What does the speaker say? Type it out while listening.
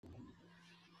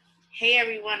Hey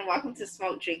everyone, welcome to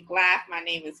Smoke Drink Laugh. My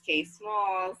name is Kay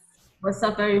Smalls. What's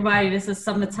up, everybody? This is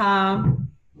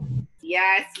summertime.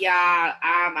 Yes, y'all.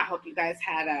 I hope you guys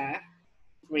had a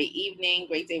great evening,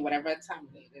 great day, whatever time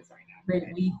it is right now.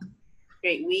 Great week.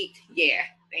 Great week. Yeah,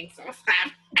 thanks so much.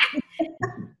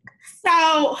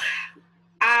 So,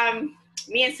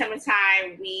 me and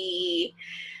Summertime, we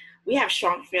have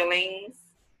strong feelings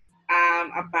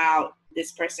about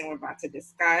this person we're about to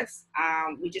discuss.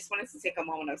 We just wanted to take a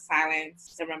moment of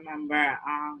silence to remember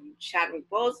Chadwick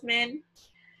Boseman.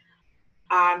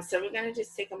 So we're gonna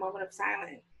just take a moment of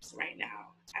silence right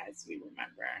now as we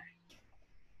remember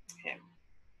him.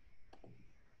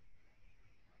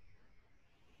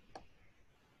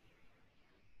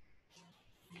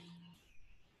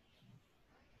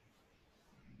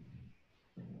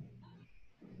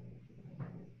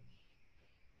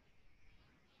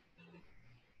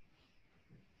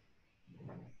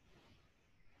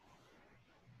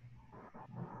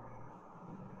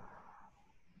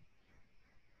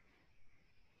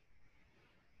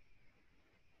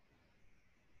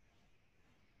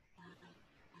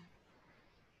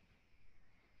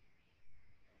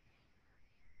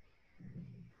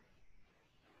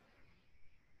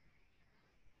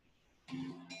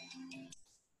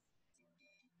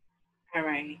 All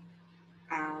right.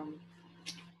 Um,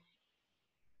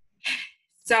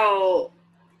 so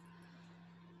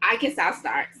I guess I'll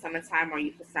start Summertime, or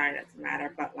you can start. It doesn't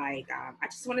matter. But I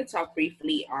just want to talk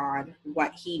briefly on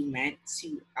what he meant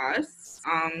to us.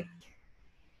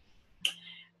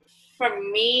 For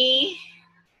me,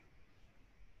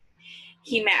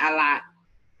 he meant a lot.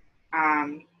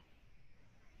 I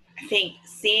think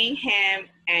seeing him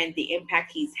and the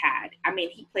impact he's had. I mean,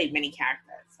 he played many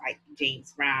characters like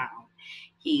James Brown.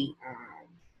 He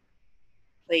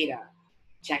played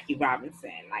Jackie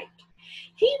Robinson.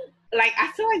 He,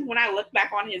 I feel like when I look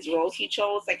back on his roles he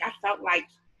chose, I felt like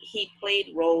he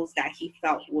played roles that he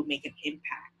felt would make an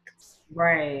impact.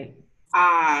 Right.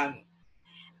 But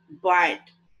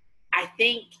I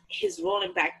think his role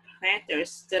in Black Panther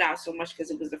stood out so much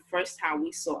because it was the first time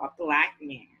we saw a Black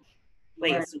man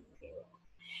play a superhero.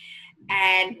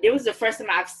 And it was the first time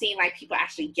I've seen people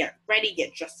actually get ready,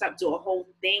 get dressed up, do a whole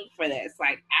thing for this,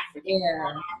 African.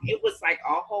 Yeah. It was like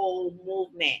a whole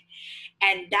movement,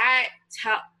 and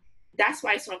that's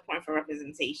why it's so important for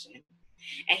representation.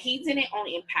 And he didn't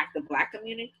only impact the Black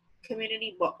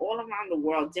community, but all around the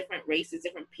world, different races,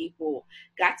 different people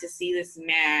got to see this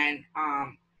man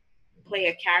play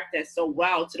a character so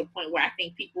well, to the point where I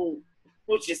think people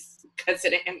would just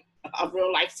consider him a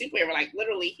real life superhero. Like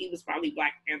literally, he was probably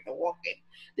Black Panther walking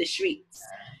the streets.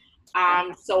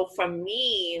 So for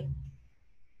me,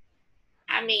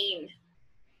 I mean,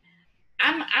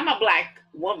 I'm a Black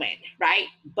woman, right?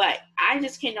 But I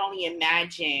just can only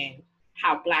imagine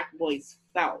how Black boys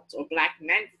felt, or Black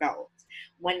men felt,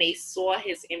 when they saw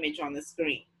his image on the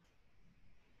screen.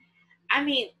 I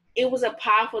mean, it was a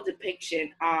powerful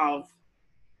depiction of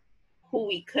who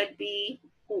we could be,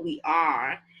 who we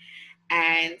are,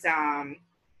 and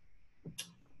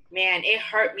man, it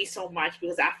hurt me so much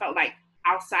because I felt like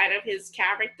outside of his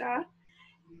character,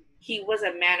 he was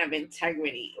a man of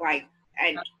integrity.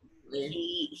 And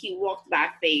he walked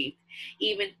by faith,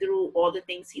 even through all the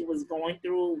things he was going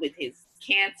through with his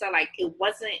cancer. It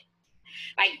wasn't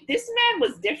this man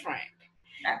was different.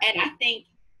 And I think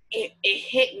it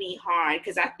hit me hard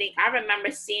because I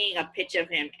remember seeing a picture of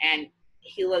him, and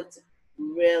he looked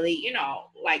really,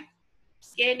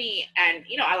 skinny. And,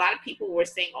 a lot of people were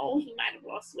saying, oh, he might have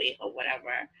lost weight or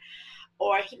whatever,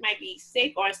 or he might be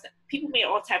sick, or people made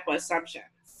all type of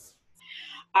assumptions.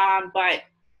 But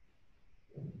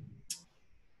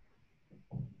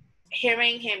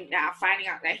hearing him now, finding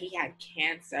out that he had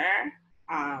cancer,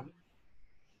 I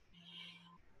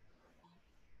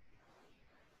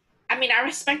mean, I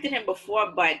respected him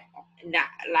before, but not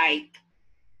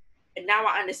now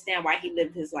I understand why he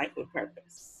lived his life with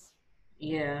purpose.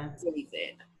 Yeah. That's what he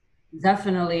did.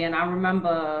 Definitely. And I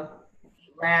remember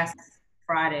last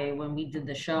Friday when we did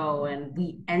the show and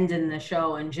we ended the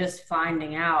show and just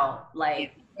finding out,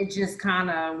 it just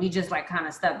we just kind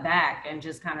of stepped back and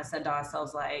just kind of said to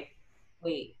ourselves,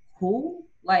 wait, who?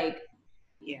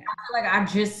 Yeah. I feel like I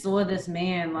just saw this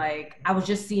man, I was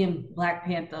just seeing Black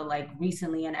Panther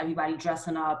recently, and everybody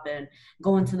dressing up and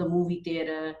going to the movie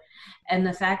theater. And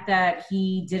the fact that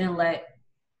he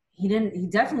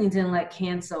definitely didn't let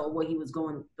cancer or what he was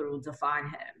going through define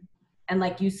him. And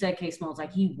like you said, K Smalls,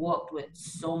 he walked with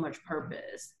so much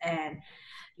purpose. And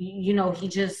we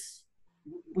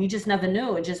just never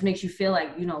knew. It just makes you feel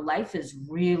like, life is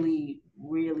really,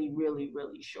 really, really,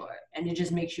 really short. And it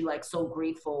just makes you so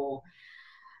grateful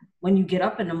when you get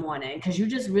up in the morning, because you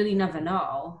just really never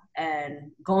know.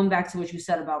 And going back to what you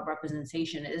said about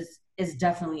representation is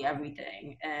definitely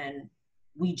everything. And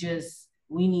we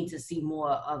need to see more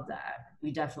of that.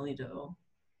 We definitely do.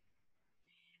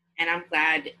 And I'm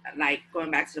glad, like,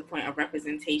 going back to the point of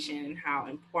representation and how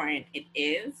important it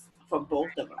is for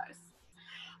both of us.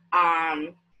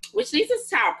 Which leads us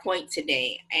to our point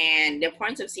today, and the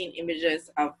point of seeing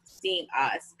images of seeing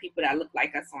us, people that look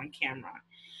like us on camera.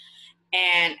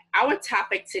 And our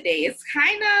topic today is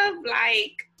kind of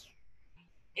like,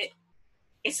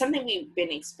 it's something we've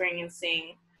been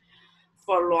experiencing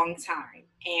for a long time.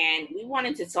 And we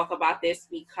wanted to talk about this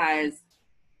because,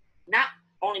 not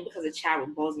only because of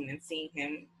Chadwick Boseman and seeing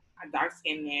him, a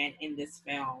dark-skinned man in this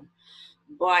film,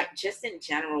 but just in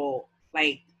general,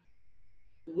 like,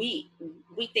 we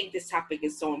think this topic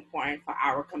is so important for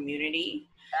our community.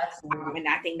 And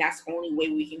I think that's the only way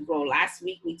we can grow. Last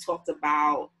week we talked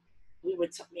about, me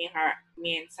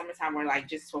and Summertime were like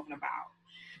just talking about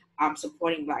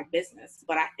supporting Black business,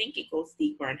 but I think it goes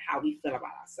deeper in how we feel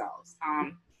about ourselves.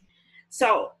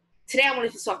 So today I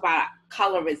wanted to talk about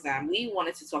colorism. We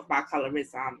wanted to talk about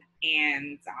colorism,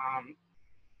 and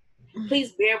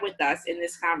please bear with us in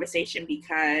this conversation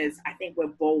because I think we're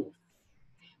both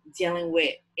dealing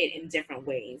with it in different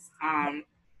ways.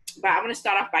 But I'm going to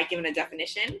start off by giving a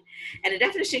definition, and the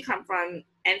definition comes from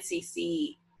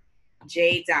nccj.org.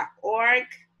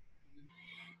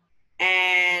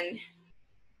 And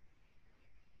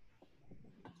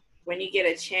when you get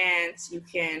a chance, you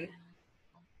can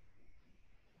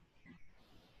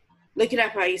look it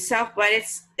up by yourself, but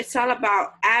it's all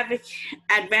about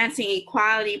advancing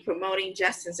equality, promoting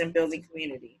justice, and building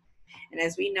community. And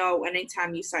as we know,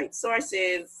 anytime you cite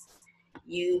sources,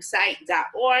 you cite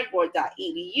 .org or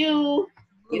 .edu.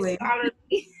 It's scholarly.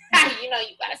 You know,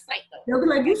 you gotta cite them. They'll be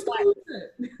like, you stole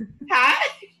it. Huh?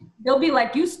 They'll be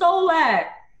like, you stole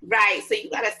that. Right. So you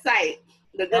gotta cite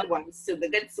the good ones too, the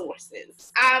good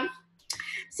sources.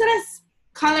 So that's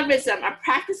colorism, a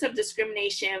practice of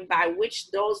discrimination by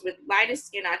which those with lighter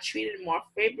skin are treated more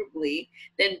favorably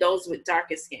than those with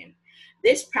darker skin.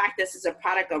 This practice is a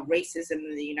product of racism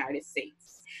in the United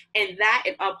States, in that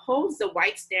it upholds the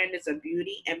white standards of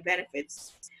beauty and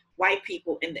benefits white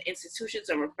people in the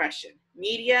institutions of oppression,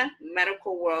 media,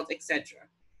 medical world, etc.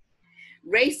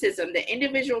 Racism, the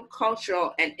individual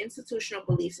cultural and institutional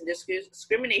beliefs and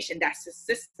discrimination that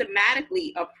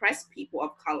systematically oppress people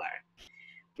of color,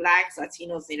 Blacks,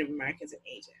 Latinos, Native Americans, and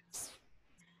Asians.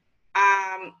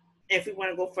 If we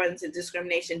want to go further into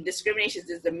discrimination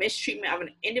is the mistreatment of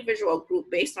an individual or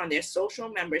group based on their social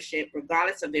membership,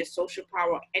 regardless of their social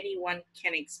power. Anyone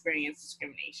can experience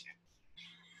discrimination.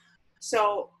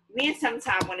 So me and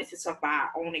Sometime wanted to talk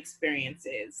about our own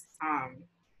experiences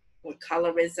with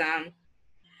colorism.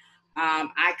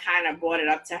 I kind of brought it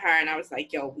up to her and I was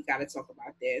like, yo, we got to talk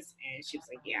about this. And she was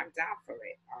like, yeah, I'm down for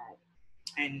it.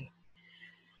 And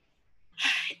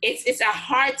it's a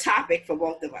hard topic for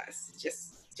both of us,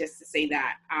 just to say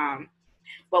that.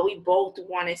 But we both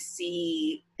want to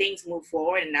see things move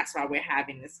forward, and that's why we're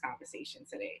having this conversation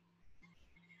today.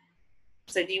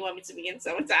 So do you want me to begin?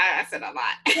 So I said a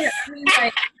lot. Yeah,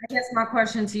 I guess my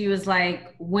question to you is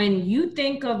like, when you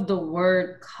think of the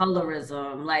word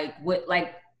colorism, like what,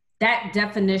 like that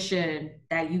definition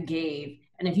that you gave,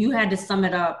 and if you had to sum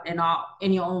it up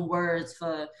in your own words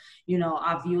for, you know,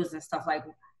 our viewers and stuff, like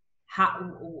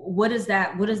what does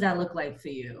that look like for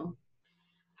you?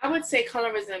 I would say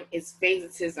colorism is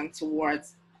favoritism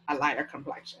towards a lighter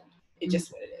complexion. It's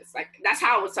just what it is. Like, that's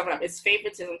how I would sum it up. It's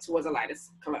favoritism towards a lighter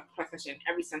complexion in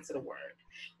every sense of the word.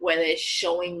 Whether it's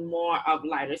showing more of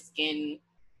lighter skin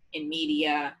in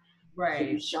media,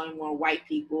 right? Showing more white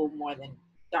people more than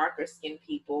darker skinned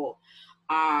people,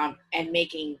 and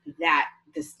making that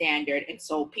the standard. And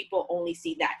so people only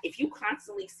see that. If you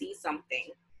constantly see something,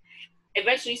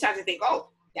 eventually you start to think, oh,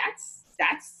 that's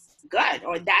good,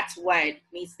 or that's what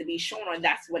needs to be shown, or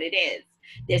that's what it is.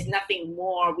 There's nothing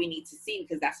more we need to see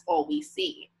because that's all we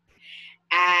see.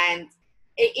 And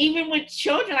even with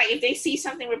children, like if they see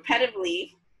something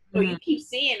repetitively or you keep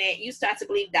seeing it, you start to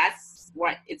believe that's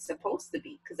what it's supposed to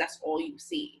be because that's all you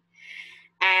see.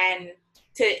 And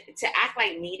to act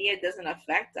like media doesn't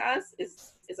affect us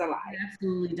is a lie. It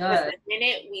absolutely does. The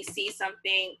minute we see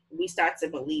something, we start to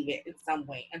believe it in some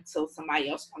way until somebody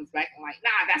else comes back and like,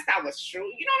 nah, that's not what's true.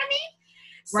 You know what I mean?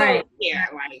 So, right. Yeah,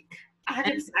 like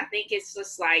 100%, I think it's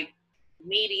just like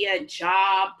media,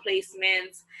 job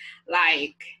placements.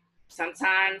 Like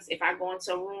sometimes if I go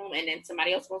into a room and then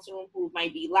somebody else goes to a room who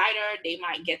might be lighter, they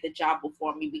might get the job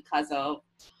before me because of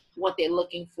what they're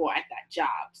looking for at that job.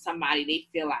 Somebody they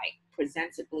feel like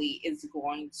presentably is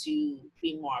going to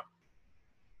be more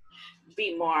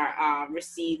be more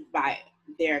received by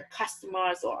their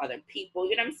customers or other people.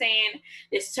 You know what I'm saying?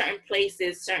 There's certain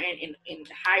places, in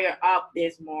higher up,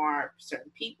 there's more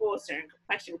certain people, certain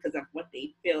complexion because of what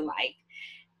they feel like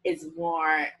is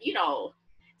more,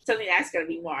 something that's going to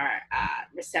be more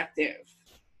receptive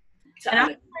to And I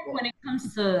other feel like people. when it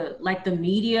comes to like the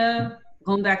media,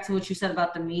 going back to what you said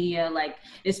about the media, like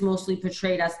it's mostly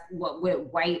portrayed as what with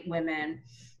white women,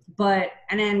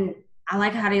 and then I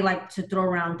like how they like to throw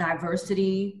around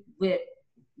diversity with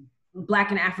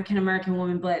Black and African American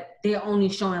women, but they're only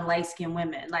showing light skinned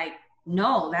women. Like,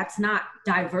 no, that's not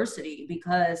diversity,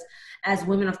 because as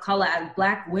women of color, as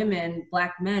Black women,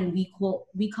 Black men,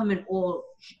 we come in all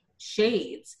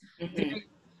shades, different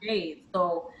shades.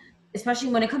 So especially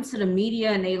when it comes to the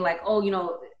media and they like,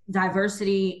 oh,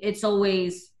 diversity, it's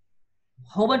always a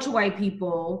whole bunch of white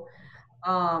people,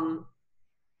 throw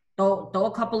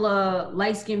a couple of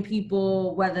light skinned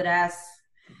people, whether that's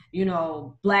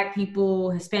Black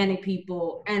people, Hispanic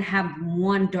people, and have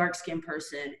one dark skinned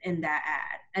person in that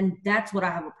ad. And that's what I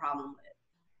have a problem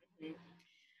with. Mm-hmm.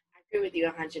 I agree with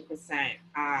you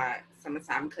 100%,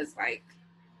 Summertime, because like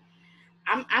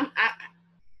I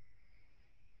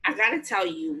gotta tell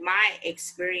you my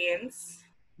experience,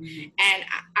 and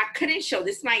I couldn't show.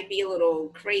 This might be a little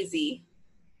crazy,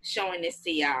 showing this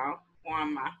to y'all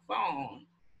on my phone,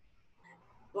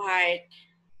 but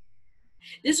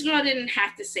this girl didn't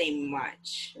have to say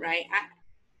much, right?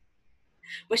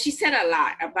 But she said a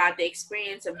lot about the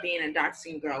experience of being a dark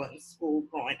skinned girl in school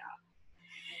growing up.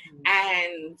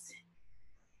 And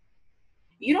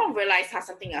you don't realize how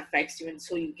something affects you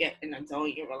until you get an adult.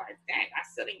 You realize, dang, I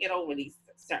still didn't get over these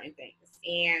certain things.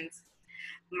 And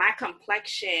my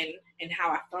complexion and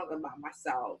how I felt about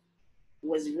myself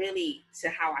was really to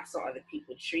how I saw other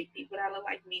people treat people that look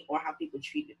like me, or how people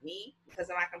treated me because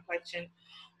of my complexion,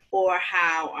 or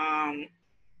how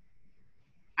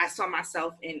I saw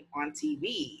myself on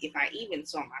TV, if I even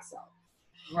saw myself.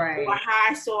 Right. Or how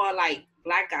I saw like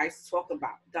Black guys talk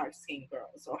about dark skinned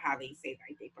girls, or how they say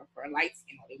like they prefer light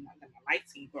skin, or they want them a light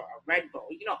skinned girl, a red bow,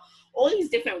 all these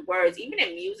different words. Even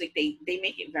in music, they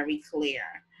make it very clear.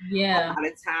 Yeah. A lot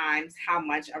of times how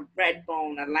much a red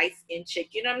bone, a light skinned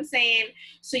chick, you know what I'm saying?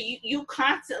 So you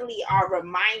constantly are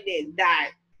reminded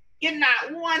that you're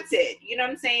not wanted, you know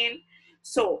what I'm saying?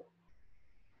 So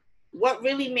what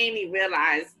really made me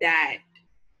realize that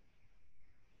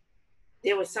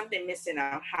there was something missing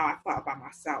of how I felt about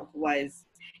myself was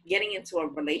getting into a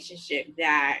relationship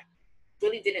that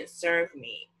really didn't serve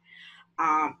me.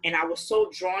 And I was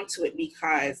so drawn to it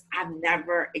because I've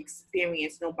never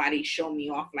experienced nobody show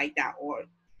me off like that, or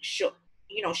share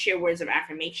words of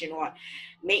affirmation, or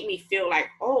make me feel like,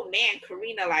 oh man,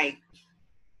 Karina, like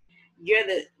you're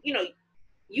the,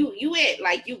 you it,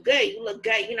 like you good, you look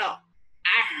good. I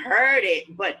heard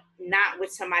it, but not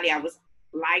with somebody I was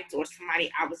liked, or somebody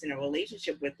I was in a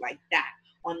relationship with like that,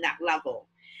 on that level.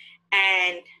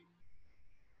 And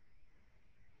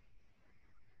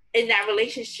in that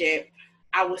relationship,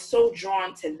 I was so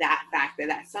drawn to that factor,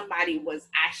 that somebody was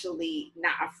actually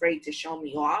not afraid to show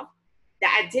me off,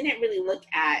 that I didn't really look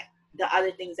at the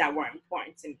other things that were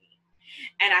important to me.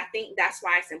 And I think that's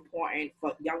why it's important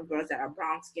for young girls that are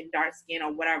brown skin, dark skin,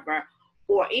 or whatever,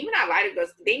 or even our lighter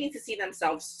girls, they need to see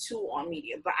themselves too on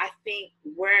media. But I think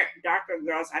where darker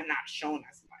girls are not shown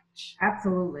as much.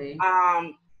 Absolutely.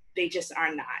 They just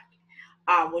are not.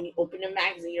 When you open the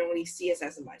magazine, you don't really see us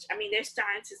as much. I mean, they're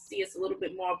starting to see us a little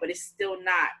bit more, but it's still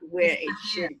not where it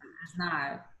should be. It's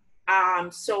not.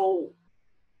 So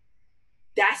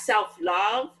that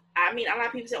self-love, I mean, a lot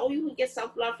of people say, oh, you can get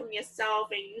self-love from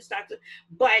yourself and you start to,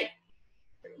 but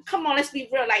come on, let's be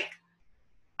real. Like,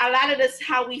 a lot of this,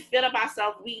 how we feel about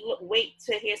ourselves, we wait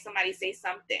to hear somebody say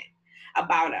something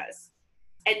about us.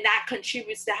 And that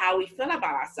contributes to how we feel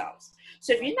about ourselves.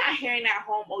 So if you're not hearing at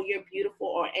home, oh, you're beautiful,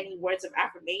 or any words of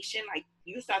affirmation, like,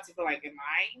 you start to feel like,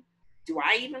 do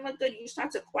I even look good? You start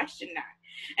to question that.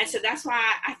 And so that's why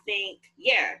I think,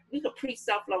 yeah, we could preach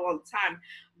self-love all the time,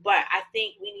 but I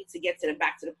think we need to get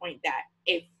back to the point that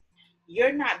if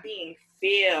you're not being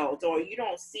filled, or you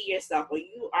don't see yourself, or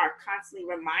you are constantly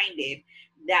reminded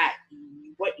that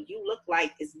what you look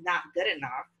like is not good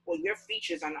enough, or your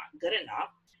features are not good enough,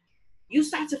 you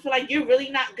start to feel like you're really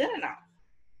not good enough.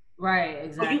 Right,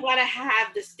 exactly. So you gotta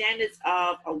have the standards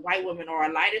of a white woman or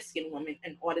a lighter skinned woman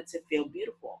in order to feel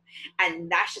beautiful.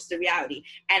 And that's just the reality.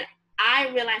 And I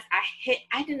realized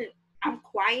I'm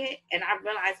quiet, and I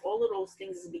realized all of those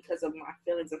things is because of my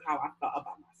feelings of how I felt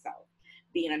about myself,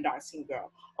 being a dark skinned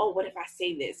girl. Oh, what if I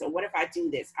say this? Or what if I do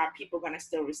this? Are people gonna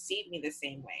still receive me the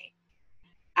same way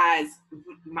as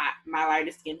my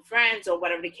lighter skinned friends, or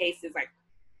whatever the case is? Like,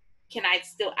 can I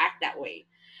still act that way?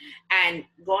 And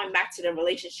going back to the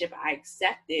relationship I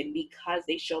accepted because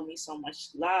they showed me so much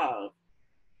love,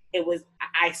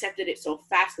 I accepted it so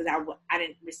fast because I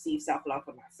didn't receive self-love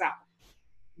for myself.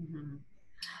 Mm-hmm.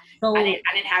 I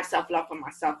didn't have self-love for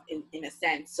myself in a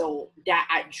sense. So that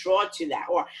I draw to that,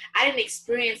 or I didn't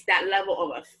experience that level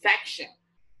of affection.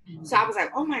 Mm-hmm. So I was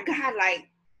like, oh my God, like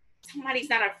somebody's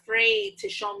not afraid to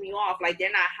show me off. Like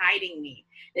they're not hiding me.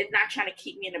 They're not trying to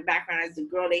keep me in the background as the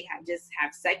girl they just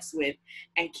have sex with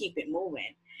and keep it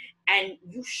moving. And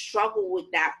you struggle with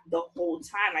that the whole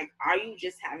time. Like, are you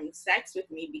just having sex with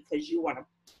me because you want to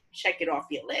check it off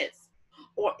your list?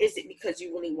 Or is it because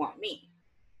you really want me?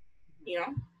 You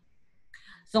know?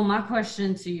 So my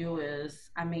question to you is,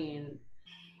 I mean,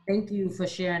 thank you for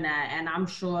sharing that. And I'm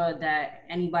sure that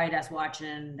anybody that's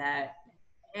watching, that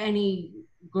any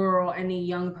girl, any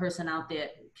young person out there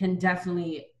can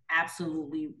definitely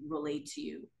absolutely relate to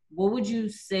you. What would you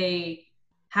say?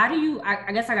 How do you,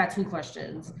 I guess I got two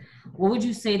questions. What would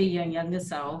you say to your younger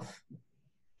self?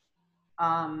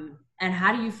 And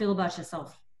how do you feel about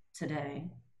yourself today?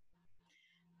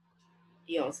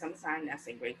 Sometimes that's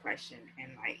a great question.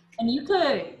 And you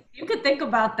could think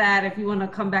about that if you want to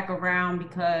come back around,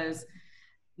 because,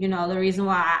 the reason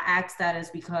why I asked that is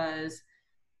because,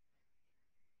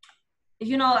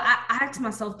 I asked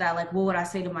myself that, like, what would I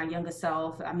say to my younger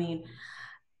self? I mean,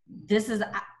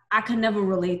 I can never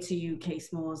relate to you, K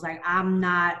Smalls. Like, I'm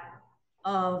not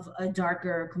of a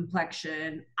darker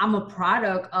complexion. I'm a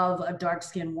product of a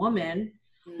dark-skinned woman.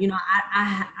 Mm-hmm.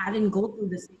 I didn't go through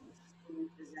the same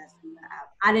experiences as you have.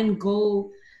 I didn't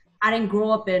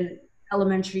grow up in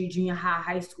elementary, junior high,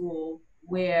 high school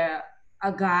where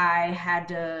a guy had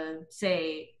to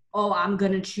say, oh, I'm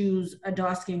going to choose a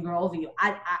dark-skinned girl over you.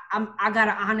 I got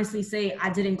to honestly say I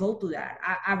didn't go through that.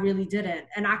 I really didn't.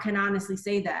 And I can honestly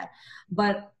say that.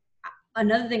 But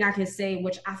another thing I can say,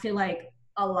 which I feel like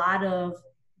a lot of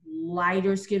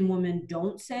lighter skinned women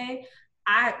don't say,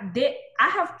 I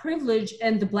have privilege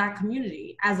in the Black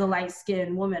community as a light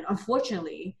skinned woman.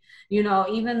 Unfortunately,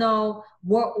 even though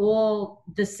we're all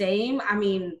the same, I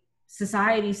mean,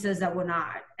 society says that we're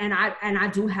not. And I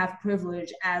do have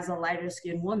privilege as a lighter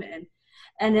skinned woman.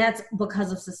 And that's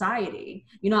because of society.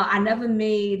 I never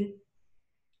made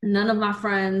none of my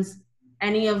friends,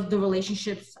 any of the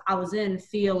relationships I was in,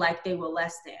 feel like they were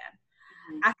less than.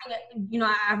 I think,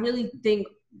 I really think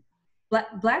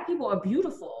Black people are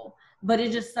beautiful, but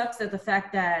it just sucks that the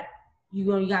fact that,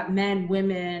 you got men,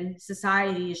 women,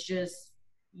 society is just,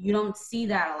 you don't see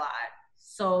that a lot.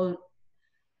 So,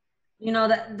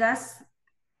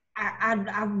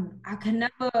 I can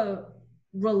never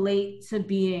relate to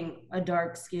being a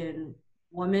dark-skinned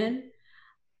woman.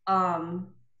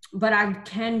 But I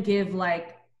can give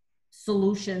like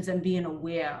solutions and being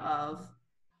aware of,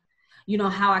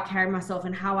 how I carry myself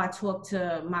and how I talk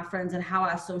to my friends and how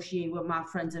I associate with my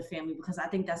friends and family, because I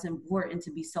think that's important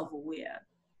to be self-aware.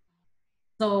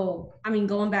 So, I mean,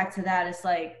 going back to that, it's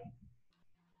like,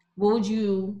 what would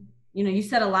you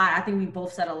said a lot. I think we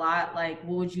both said a lot. Like,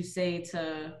 what would you say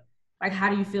to, like, how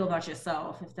do you feel about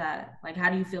yourself? How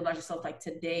do you feel about yourself like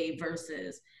today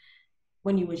versus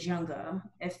when you was younger?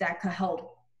 If that could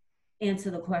help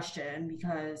answer the question,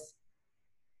 because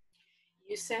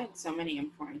you said so many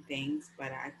important things,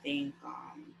 but I think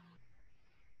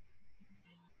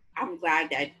I'm glad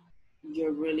that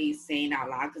you're really saying out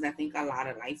loud, because I think a lot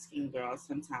of light-skinned girls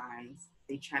sometimes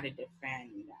they try to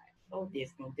defend that, oh,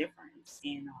 there's no difference.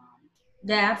 And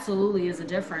there absolutely is a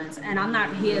difference. And I'm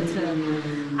not here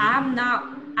to,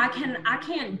 I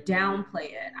can't downplay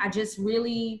it. I just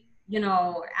really,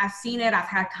 I've seen it. I've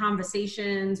had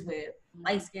conversations with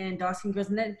light skinned, dark skinned girls.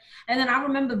 And then I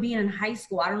remember being in high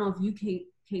school. I don't know if you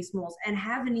K Smalls, and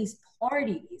having these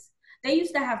parties. They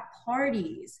used to have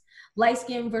parties, light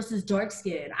skin versus dark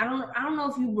skin. I don't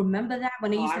know if you remember that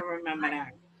when they used I remember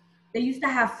that. They used to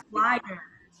have flyers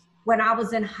when I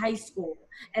was in high school,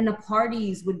 and the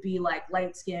parties would be like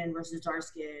light skin versus dark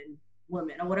skin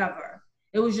women or whatever.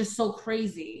 It was just so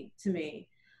crazy to me.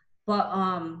 But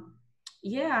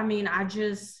yeah, I mean,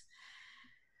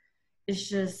 it's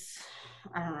just,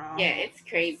 I don't know. Yeah, it's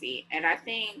crazy. And I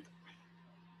think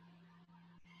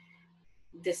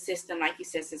the system, like you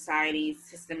said, society,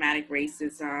 systematic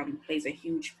racism plays a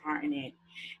huge part in it.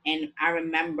 And I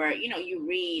remember, you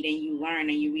read and you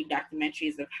learn and you read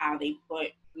documentaries of how they put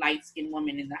light-skinned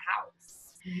women in the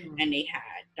house. Mm-hmm. And they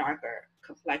had darker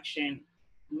complexion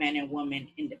men and women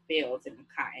in the fields in the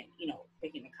cotton,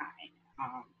 picking the cotton.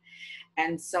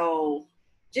 And so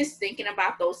just thinking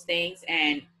about those things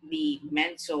and the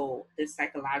mental, the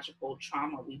psychological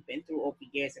trauma we've been through over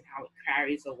years and how it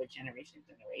carries over generation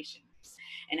to generation,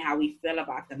 and how we feel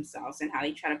about themselves and how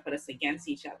they try to put us against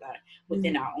each other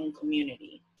within our own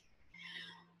community.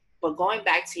 But going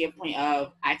back to your point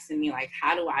of asking me, like,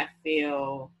 how do I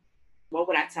feel? What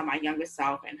would I tell my younger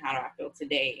self, and how do I feel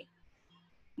today?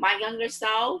 My younger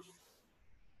self,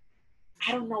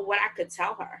 I don't know what I could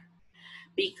tell her,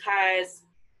 because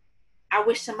I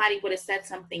wish somebody would have said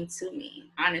something to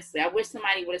me. Honestly, I wish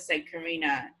somebody would have said,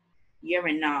 Karina, you're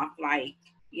enough. Like,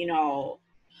 you know,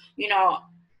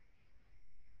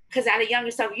 because at a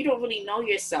younger self, you don't really know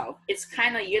yourself. It's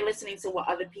kind of, you're listening to what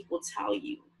other people tell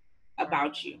you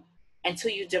about you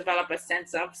until you develop a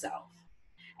sense of self.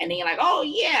 And then you're like, oh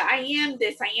yeah, I am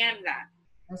this, I am that.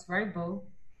 That's right, boo.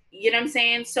 You know what I'm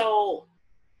saying? So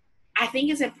I think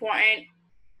it's important.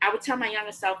 I would tell my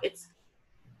younger self, it's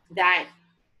that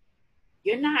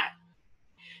you're not,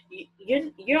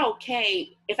 you're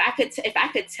okay. If I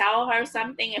could tell her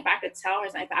something, if I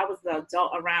was the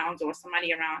adult around or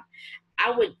somebody around,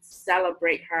 I would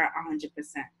celebrate her 100%.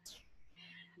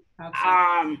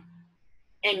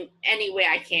 In any way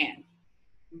I can,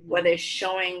 whether it's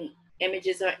showing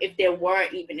images, or if there were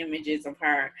even images of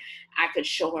her, I could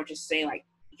show her, to say, like,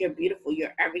 you're beautiful,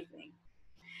 you're everything.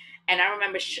 And I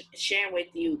remember sharing with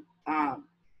you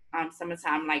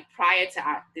summertime, like, prior to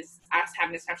us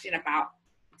having this conversation about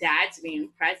dads being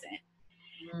present,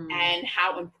 and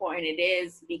how important it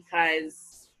is,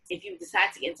 because if you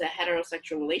decide to get into a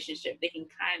heterosexual relationship, they can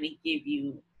kind of give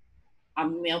you a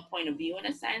male point of view in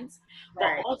a sense,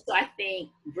 right. But also I think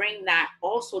bring that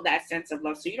sense of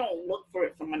love, so you don't look for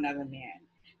it from another man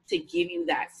to give you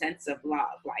that sense of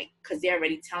love, like, because they're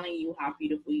already telling you how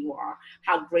beautiful you are,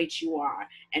 how great you are,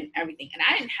 and everything. And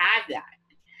I didn't have that.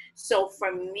 So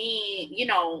for me,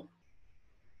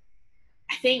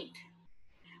 I think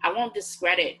I won't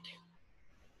discredit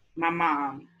my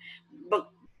mom,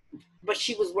 but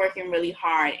she was working really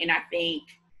hard. And I think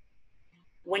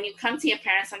when you come to your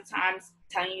parents sometimes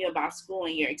telling you about school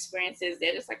and your experiences,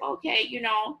 they're just like, okay,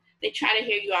 they try to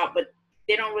hear you out, but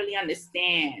they don't really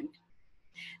understand,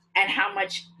 and how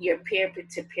much your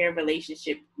peer-to-peer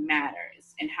relationship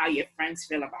matters, and how your friends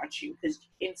feel about you. Because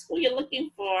in school, you're looking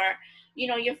for,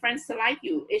 your friends to like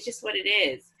you. It's just what it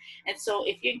is. And so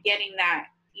if you're getting that,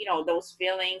 those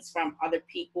feelings from other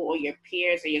people or your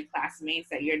peers or your classmates,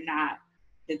 that you're not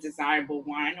the desirable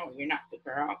one, or you're not the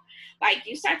girl, like,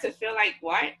 you start to feel like,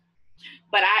 what?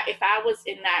 But if I was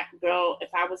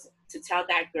to tell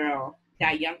that girl,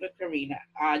 that younger Karina,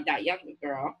 that younger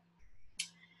girl,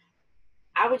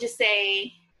 I would just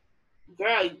say,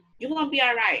 girl, you're gonna be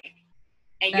all right,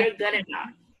 and you're good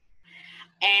enough.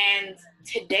 And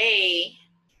today,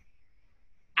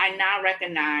 I now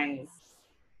recognize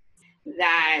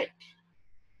that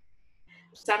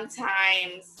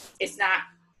sometimes it's not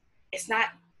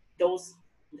those,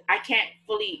 I can't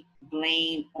fully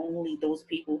blame only those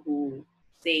people who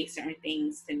say certain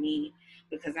things to me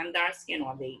because I'm dark skinned,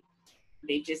 or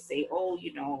they just say, oh,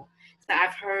 So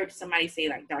I've heard somebody say,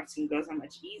 like, dark skinned girls are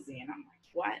much easier, and I'm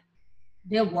like, what?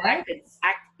 They're what?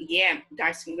 Yeah,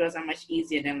 dark skinned girls are much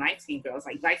easier than light skinned girls.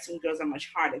 Like, light skinned girls are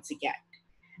much harder to get.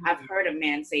 I've heard a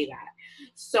man say that.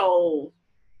 So,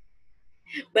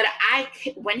 but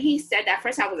when he said that,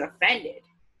 first I was offended,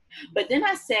 but then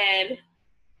I said,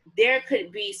 there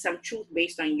could be some truth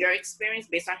based on your experience,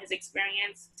 based on his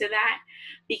experience to that,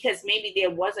 because maybe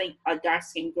there was a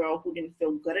dark-skinned girl who didn't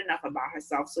feel good enough about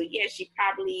herself. So yeah, she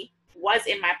probably was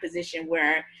in my position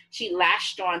where she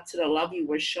latched on to the love you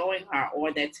were showing her,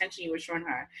 or the attention you were showing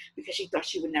her, because she thought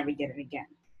she would never get it again.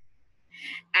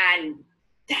 And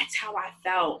that's how I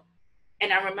felt.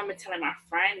 And I remember telling my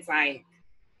friends, like,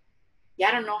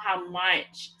 y'all don't know how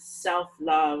much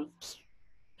self-love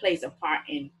plays a part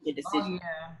in the decision. Oh,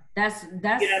 yeah. That's you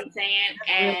know what I'm saying?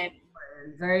 And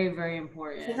very, very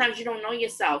important. Sometimes you don't know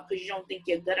yourself because you don't think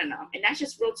you're good enough. And that's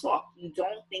just real talk. You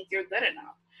don't think you're good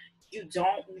enough. You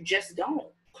just don't.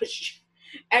 Because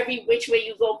every which way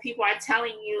you go, people are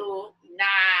telling you,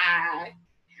 nah,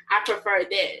 I prefer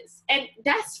this. And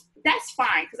that's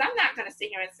fine. Because I'm not going to sit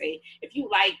here and say, if you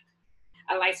like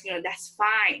a light skin, that's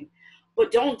fine.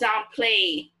 But don't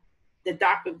downplay the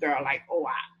darker girl, like, oh,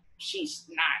 she's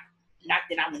not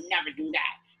that I would never do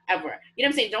that, ever. You know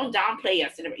what I'm saying? Don't downplay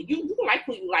us. You like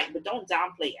who you like, but don't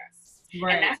downplay us.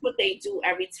 Right. And that's what they do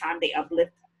every time they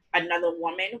uplift another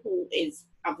woman who is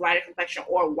of lighter complexion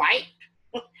or white.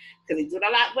 because they do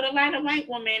a lot with a lot of white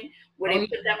women, where they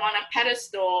put them on a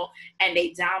pedestal and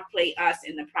they downplay us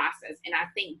in the process. And I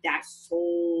think that's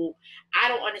so, I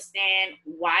don't understand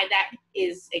why that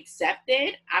is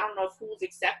accepted. I don't know who's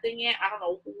accepting it. I don't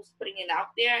know who's putting it out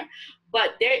there,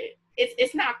 but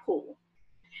it's not cool.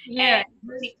 Yeah,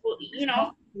 and people, you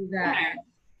know,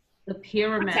 the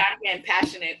pyramid. I'm getting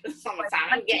passionate summertime.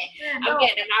 I'm getting in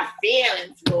my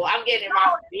feelings, bro. I'm getting in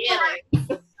my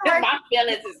feelings. My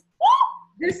feelings is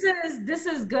this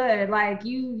is good. Like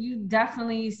you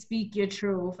definitely speak your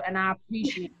truth, and I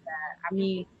appreciate that. I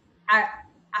mean,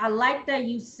 I like that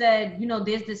you said, you know,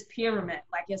 there's this pyramid.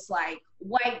 Like it's like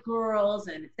white girls,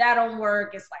 and if that don't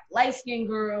work, it's like light skinned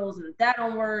girls, and if that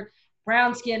don't work,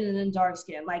 brown skin and then dark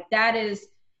skin. Like that is,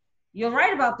 you're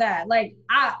right about that. Like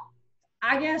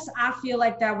I guess I feel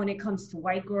like that when it comes to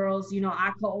white girls, you know,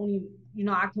 I could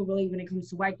really, when it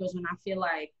comes to white girls, when I feel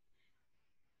like,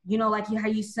 you know, like how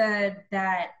you said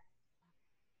that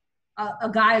a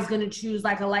guy is going to choose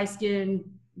like a light-skinned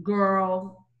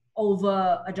girl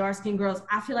over a dark-skinned girl.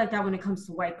 I feel like that when it comes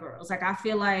to white girls. Like I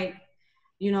feel like,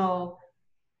 you know,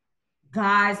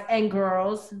 guys and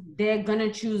girls, they're going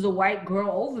to choose a white girl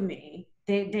over me.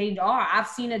 They are. I've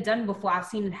seen it done before. I've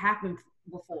seen it happen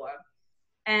before.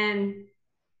 And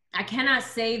I cannot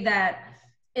say that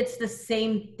it's the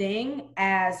same thing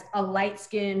as a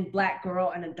light-skinned Black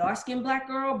girl and a dark-skinned Black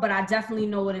girl, but I definitely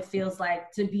know what it feels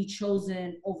like to be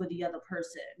chosen over the other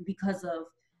person because of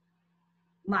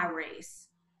my race.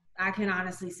 I can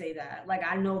honestly say that. Like,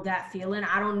 I know that feeling.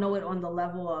 I don't know it on the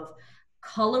level of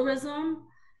colorism,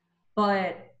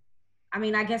 but I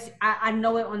mean, I guess I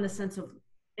know it on the sense of,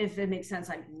 if it makes sense,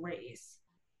 like race.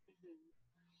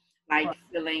 Like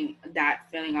feeling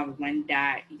of when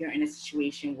that you're in a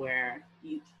situation where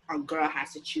a girl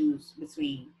has to choose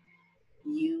between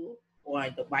you or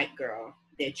the white girl.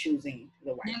 They're choosing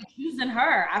the white. They're choosing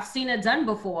her. I've seen it done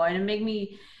before, and it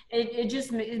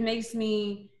makes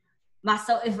me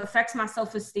myself. It affects my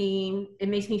self-esteem. It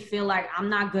makes me feel like I'm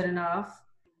not good enough.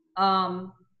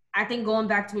 I think going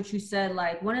back to what you said,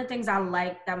 like one of the things I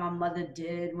liked that my mother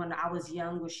did when I was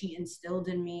young was she instilled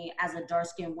in me as a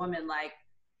dark-skinned woman, like,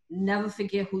 never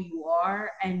forget who you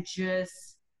are, and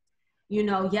just, you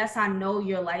know, yes, I know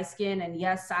you're light skinned, and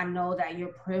yes, I know that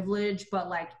you're privileged, but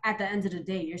like at the end of the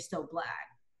day, you're still Black.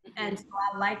 And so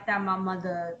I like that my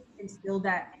mother instilled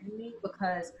that in me,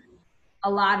 because a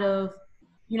lot of,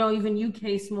 you know, even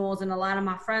UK Smalls and a lot of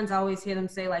my friends, I always hear them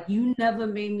say, like, you never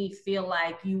made me feel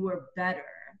like you were better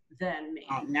than me.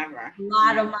 Oh, never. A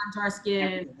lot of my dark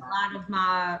skin, a lot of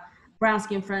my brown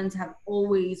skin friends have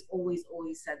always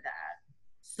said that.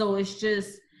 So it's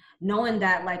just knowing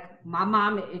that, like, my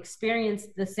mom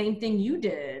experienced the same thing you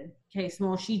did, K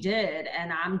Small, she did.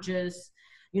 And I'm just,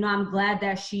 you know, I'm glad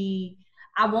that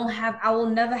I will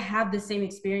never have the same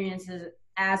experiences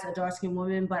as a dark skinned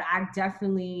woman, but I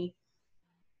definitely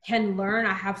can learn.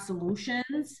 I have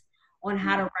solutions on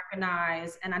how to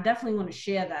recognize, and I definitely want to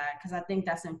share that because I think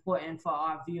that's important for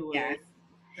our viewers.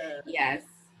 Yes,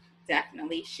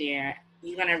 definitely share.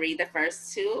 You're gonna read the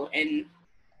first two, and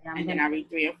then I'll read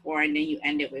 3 or 4, and then you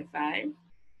end it with 5.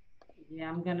 Yeah,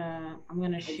 I'm gonna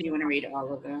share. You want to read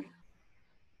all of them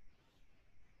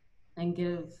and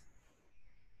give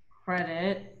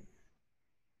credit.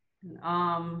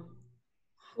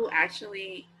 Who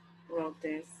actually wrote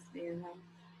this? Do you know?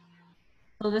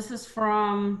 So this is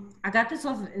I got this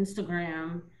off of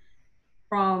Instagram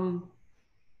from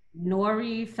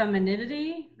Nori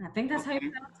Femininity. I think that's how you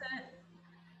pronounce it.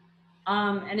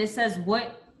 And it says,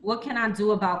 what can I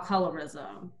do about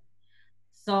colorism?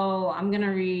 So I'm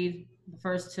gonna read the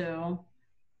first 2,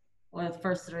 or the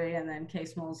first 3, and then K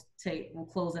Smalls we'll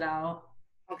close it out.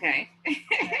 Okay.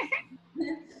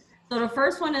 So the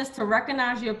first one is to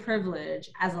recognize your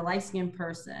privilege as a light-skinned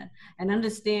person and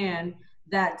understand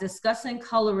that discussing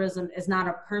colorism is not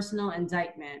a personal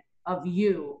indictment of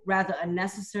you, rather a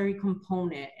necessary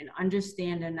component in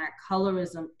understanding that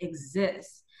colorism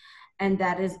exists and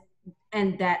that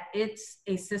it's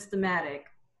a systematic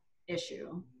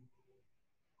issue.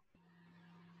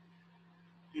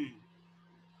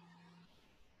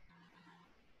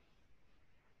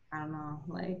 I don't know,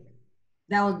 like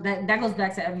that goes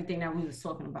back to everything that we was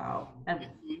talking about,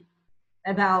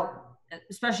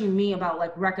 especially me, about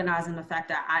like recognizing the fact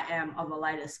that I am of a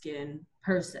lighter skinned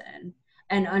person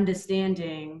and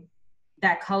understanding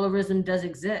that colorism does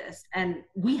exist and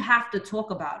we have to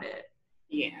talk about it.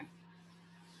 Yeah.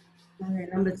 Okay,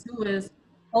 number 2 is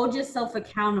hold yourself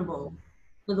accountable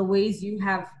for the ways you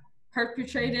have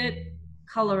perpetrated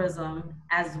colorism,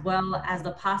 as well as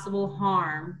the possible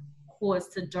harm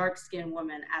caused to dark-skinned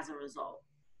women as a result.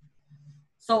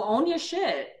 So own your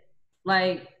shit.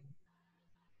 Like,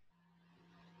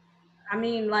 I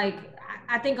mean, like,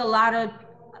 I think a lot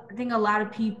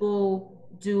of people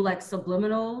do like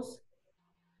subliminals,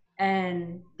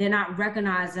 and they're not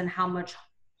recognizing how much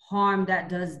harm that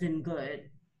does than good.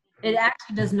 It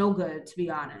actually does no good, to be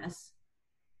honest.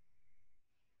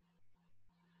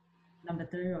 Number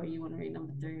 3, or you want to read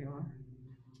number 3, or?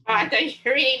 Oh, I thought you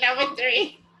were reading number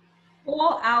 3.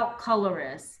 Call out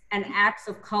colorists and acts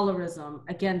of colorism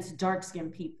against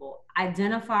dark-skinned people.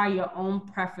 Identify your own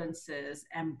preferences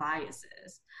and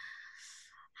biases.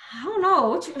 I don't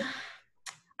know.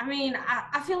 I mean,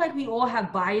 I feel like we all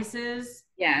have biases.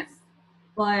 Yes.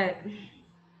 But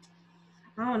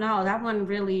I don't know. That one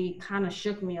really kind of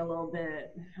shook me a little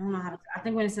bit. I don't know how to. I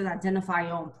think when it says identify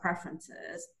your own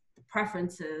preferences, the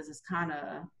preferences is kind of.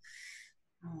 I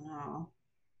don't know.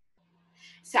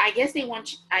 So I guess they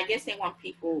want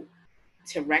people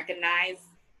to recognize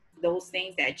those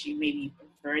things, that you maybe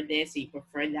prefer this, or you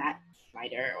prefer that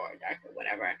lighter or darker,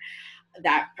 whatever,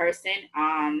 that person.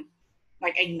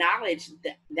 Like, acknowledge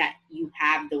that you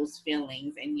have those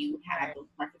feelings and you have those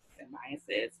preferences and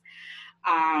biases.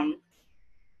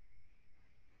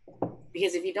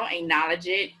 Because if you don't acknowledge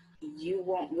it, you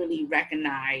won't really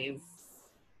recognize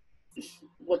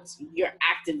what you're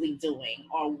actively doing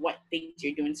or what things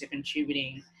you're doing to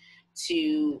contributing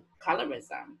to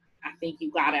colorism. I think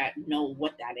you gotta know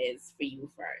what that is for you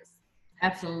first.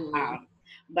 Absolutely.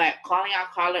 But calling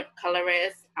out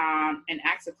colorists and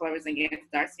acts of colorism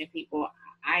against dark-skinned people,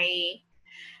 I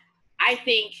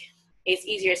think it's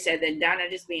easier said than done. I'm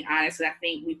just being honest. I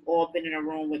think we've all been in a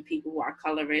room with people who are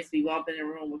colorists. We've all been in a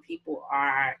room where people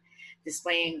are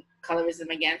displaying colorism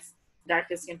against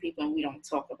darker skinned people, and we don't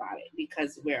talk about it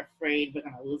because we're afraid we're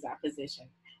going to lose our position.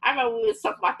 I remember we was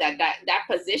talking about that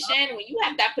position. When you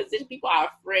have that position, people are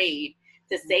afraid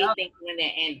to say things when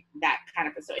they're in that kind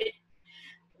of position.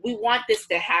 We want this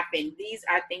to happen. These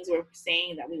are things we're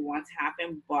saying that we want to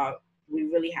happen, but we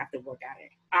really have to work at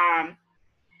it.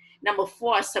 Number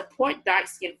 4, support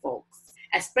dark-skinned folks,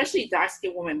 especially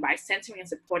dark-skinned women, by centering and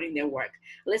supporting their work,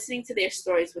 listening to their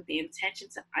stories with the intention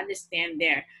to understand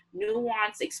their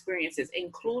nuanced experiences.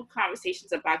 Include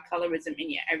conversations about colorism in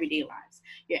your everyday lives,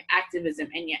 your activism,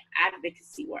 and your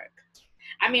advocacy work.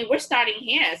 I mean, we're starting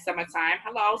here, Summertime.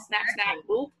 Hello, snap, snap,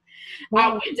 boop.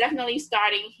 We're definitely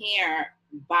starting here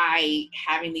by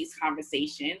having these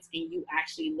conversations and you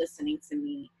actually listening to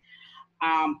me.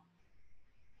 I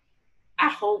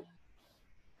hope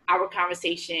our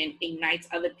conversation ignites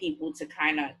other people to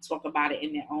kind of talk about it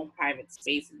in their own private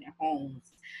space, in their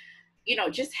homes. You know,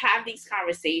 just have these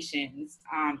conversations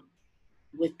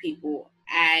with people,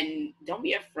 and don't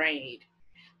be afraid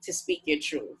to speak your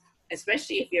truth,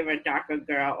 especially if you're a darker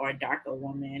girl or a darker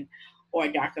woman or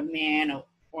a darker man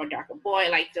or a darker boy.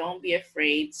 Like, don't be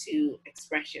afraid to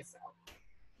express yourself.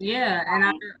 Yeah,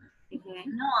 and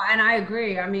no, and I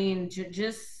agree. I mean,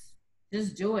 just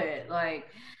do it. Like,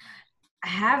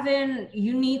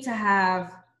 you need to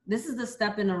have, this is the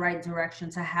step in the right direction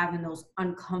to having those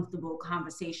uncomfortable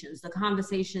conversations, the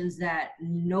conversations that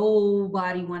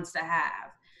nobody wants to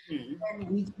have. And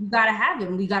we got to have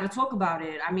them. We got to talk about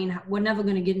it. I mean, we're never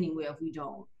going to get anywhere if we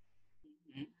don't.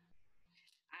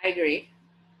 I agree.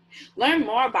 Learn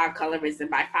more about colorism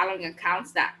by following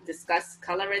accounts that discuss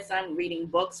colorism, reading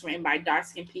books written by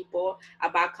dark-skinned people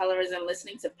about colorism,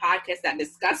 listening to podcasts that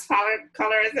discuss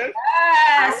colorism.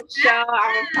 Yes.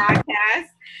 Our podcast.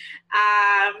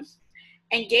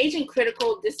 Engage in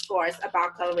critical discourse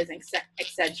about colorism,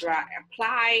 etc.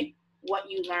 Apply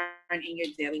what you learn in your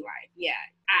daily life. Yeah,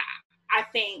 I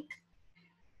think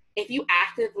if you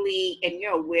actively and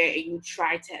you're aware and you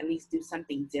try to at least do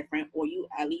something different, or you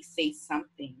at least say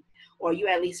something, or you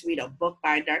at least read a book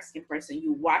by a dark-skinned person,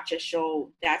 you watch a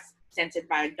show that's centered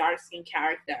by a dark-skinned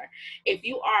character, if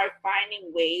you are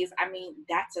finding ways, I mean,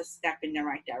 that's a step in the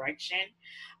right direction.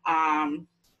 I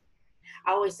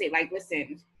always say, like,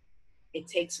 listen, it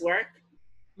takes work.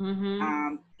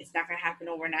 It's not going to happen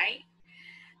overnight.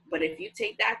 But if you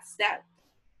take that step,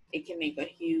 it can make a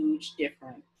huge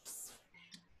difference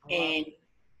in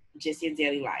just your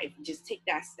daily life. Just take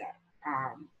that step.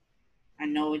 I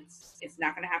know it's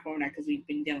not going to happen overnight because we've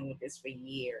been dealing with this for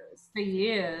years.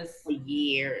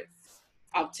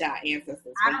 Up to our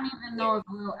ancestors. I don't even know if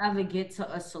we'll ever get to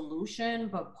a solution,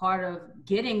 but part of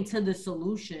getting to the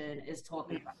solution is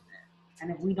talking about it.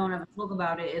 And if we don't ever talk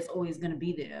about it, it's always going to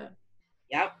be there.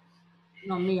 Yep. You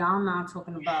know me, I'm not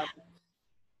talking about it.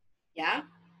 Yeah.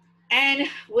 And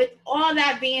with all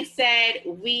that being said,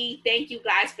 we thank you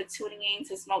guys for tuning in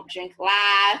to Smoke Drink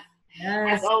Live.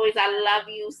 Yes. As always, I love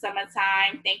you,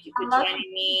 Summertime. Thank you for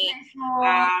joining me.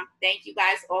 Thank you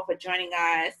guys all for joining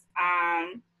us.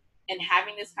 and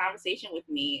having this conversation with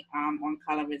me on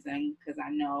colorism, because I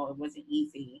know it wasn't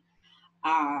easy.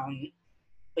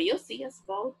 But you'll see us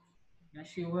both.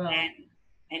 Yes, you will. And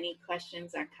any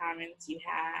questions or comments you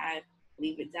have,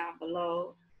 leave it down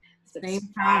below.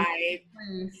 Subscribe,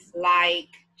 like,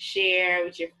 share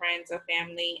with your friends or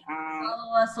family.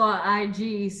 Follow us on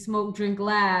IG, Smoke, Drink,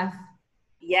 Laugh.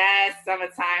 Yes,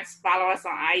 summertime. Follow us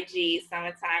on IG,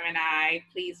 Summertime and I.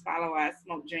 Please follow us,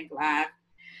 Smoke, Drink, Laugh.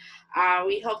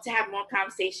 We hope to have more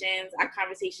conversations. Our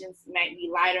conversations might be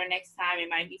lighter next time. It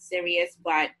might be serious,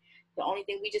 but the only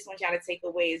thing we just want y'all to take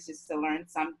away is just to learn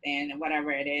something, and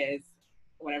whatever it is,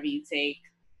 whatever you take,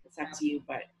 it's up to you.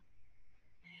 But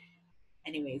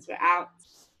anyways, we're out.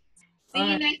 See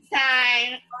you next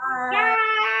time. Bye.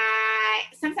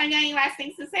 Sometimes you got any last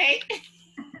things to say?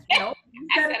 Nope.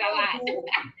 I said a lot.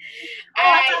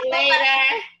 All right, later.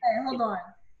 Hey, hold on.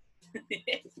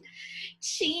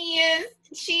 Cheers.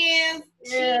 Cheers.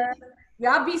 Yeah. Cheers.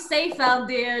 Y'all be safe out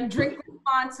there. Drink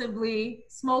responsibly.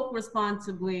 Smoke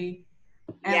responsibly.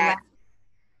 And yeah.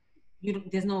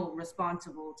 There's no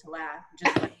responsible to laugh.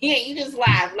 Just yeah, you just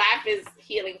laugh. Laugh is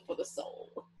healing for the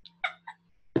soul.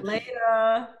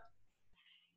 Later.